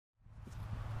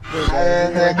I'm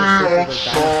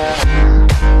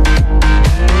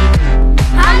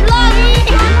vlogging!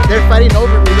 They're fighting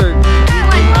over me, look.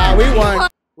 We won.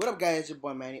 What up, guys? It's your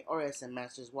boy Manny, or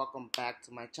EseMansters. Welcome back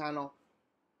to my channel.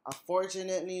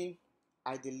 Unfortunately,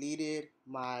 I deleted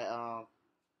my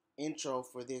intro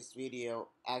for this video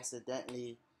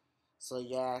accidentally. So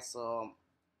yeah,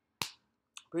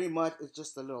 pretty much it's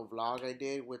just a little vlog I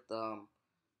did with the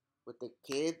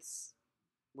kids,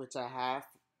 which I have.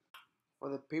 For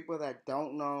the people that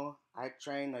don't know, I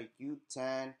train a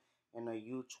U10 and a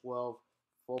U12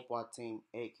 football team,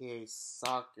 aka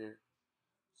soccer.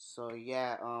 So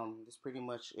yeah, that's pretty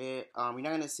much it. You're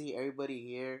not gonna see everybody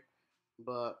here,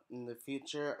 but in the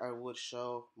future I would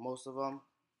show most of them,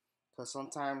 cause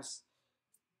sometimes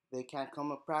they can't come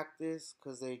to practice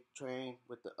cause they train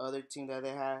with the other team that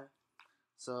they have.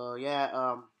 So yeah,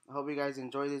 I hope you guys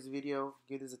enjoy this video.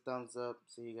 Give this a thumbs up.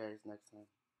 See you guys next time.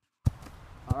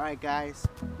 Alright guys,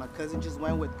 my cousin just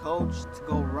went with coach to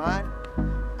go run.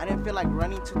 I didn't feel like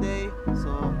running today, so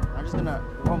I'm just gonna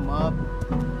warm up,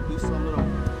 do some little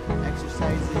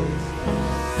exercises.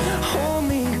 Hold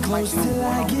me close till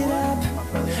I get up.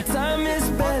 Time is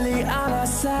barely on our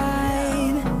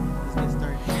side.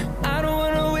 I don't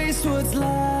wanna waste what's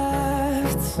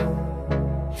left.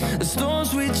 The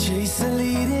storms we chase are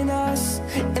leading us,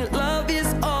 and love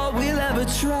is all we'll ever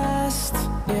trust.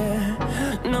 Yeah,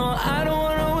 no, I don't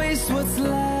wanna waste what's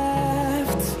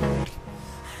left.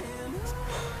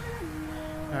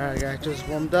 Alright guys, just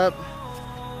warmed up.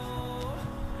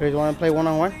 You guys wanna play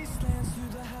one-on-one?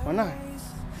 Why not?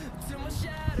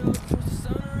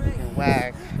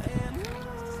 Whack.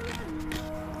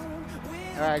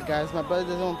 Alright guys, my brother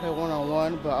doesn't want to play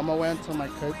one-on-one, but I'm gonna wait until my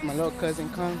little cousin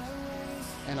comes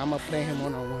and I'm gonna play him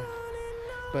one-on-one.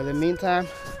 But in the meantime,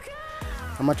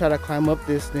 I'm gonna try to climb up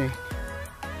this thing.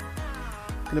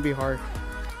 It's gonna be hard.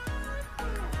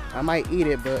 I might eat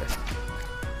it, but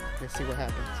let's see what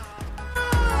happens.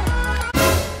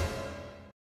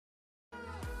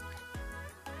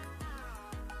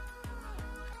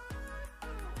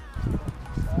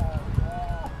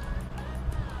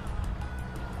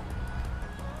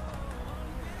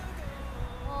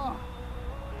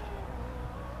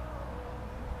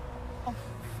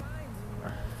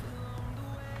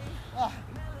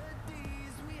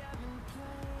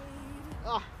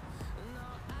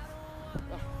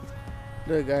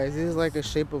 Look guys, this is like the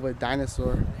shape of a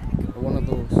dinosaur, or one of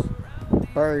those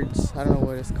birds. I don't know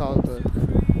what it's called, but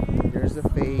there's the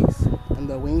face, and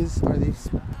the wings are these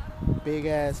big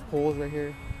ass poles right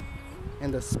here,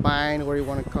 and the spine, what do you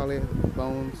want to call it,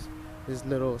 bones, these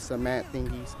little cement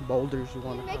thingies, boulders you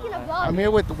want to call it. I'm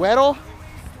here with Weddle.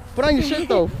 Put on your shirt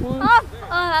though, fool.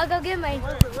 I'll go get mine.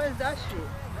 Where's that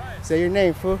shit? Say your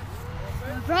name, fool.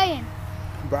 Brian.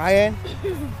 Brian.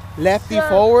 Lefty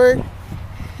forward.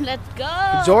 Let's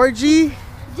go. Georgie.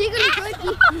 Jiggly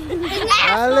Georgie.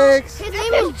 Alex. His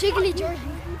name is Jiggly Georgie.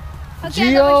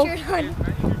 Okay, Gio.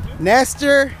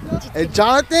 Nestor. And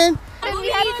Jonathan.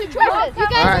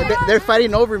 Alright, they're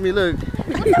fighting over me, look.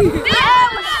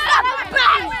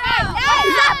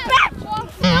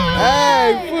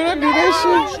 Hey, fool, don't do this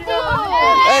shit.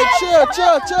 Hey, chill.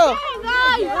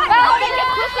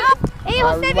 Hey,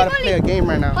 We're about to play a game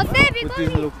right now with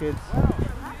these little kids.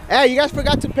 Hey, you guys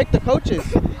forgot to pick the coaches.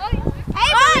 Hey,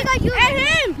 and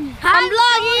him. I'm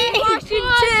vlogging.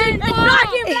 Washington.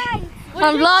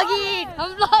 I'm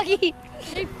vlogging.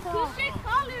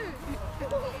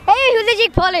 Hey, who's the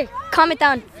Jake Pauler? Comment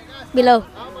down below.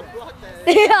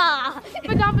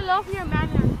 Comment down below for your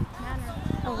manner.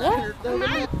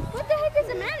 What the heck is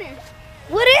a manner?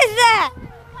 What is that?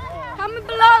 Comment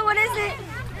below. What is it?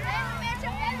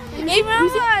 Hey,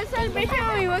 remember celebration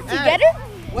when we work together?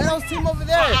 Where's those team over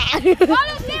there? Hey,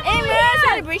 remember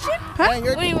celebration? Huh?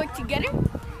 When we work together?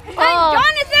 Oh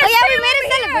yeah, we made a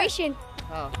celebration.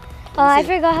 Oh, I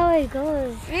forgot how it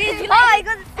goes. It goes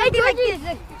something like this.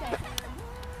 Look.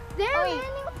 There,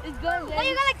 It's going no,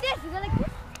 you go like this. You go like this.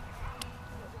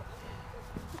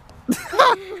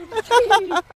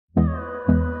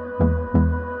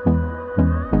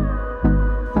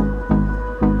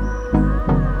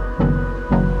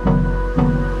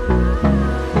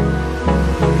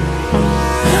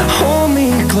 Hold me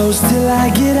close till I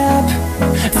get up.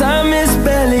 Time is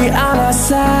barely on our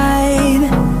side.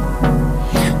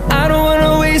 I don't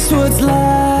wanna waste what's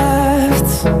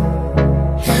left.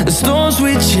 The storms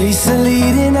we chase are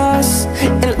leading us,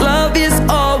 and love is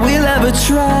all we'll ever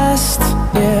trust.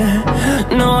 Yeah,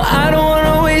 no, I don't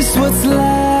wanna waste what's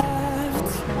left.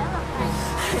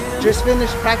 just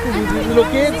finished practice with these little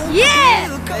kids? Yeah!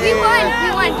 We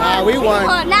won! We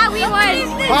won. Nah, we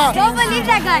won! Huh. Don't believe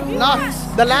that guy! No,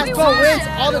 The last goal wins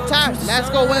all the time.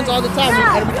 Last goal wins all the time.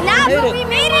 Nah, but we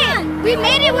made it. We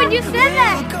made it when you said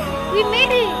that. We made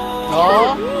it.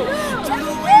 No.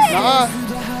 Nah.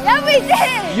 Yeah, we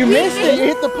did. You missed it. You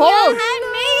hit the post. I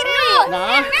made it.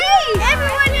 Nah.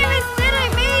 Everyone even said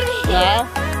I made it. Nah.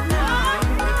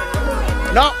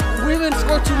 No, we even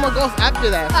scored 2 more goals after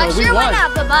that. So we sure won. why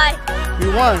not, but bye. We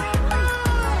won.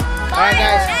 Alright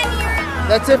guys.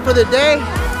 That's it for the day.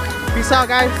 Peace out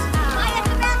guys.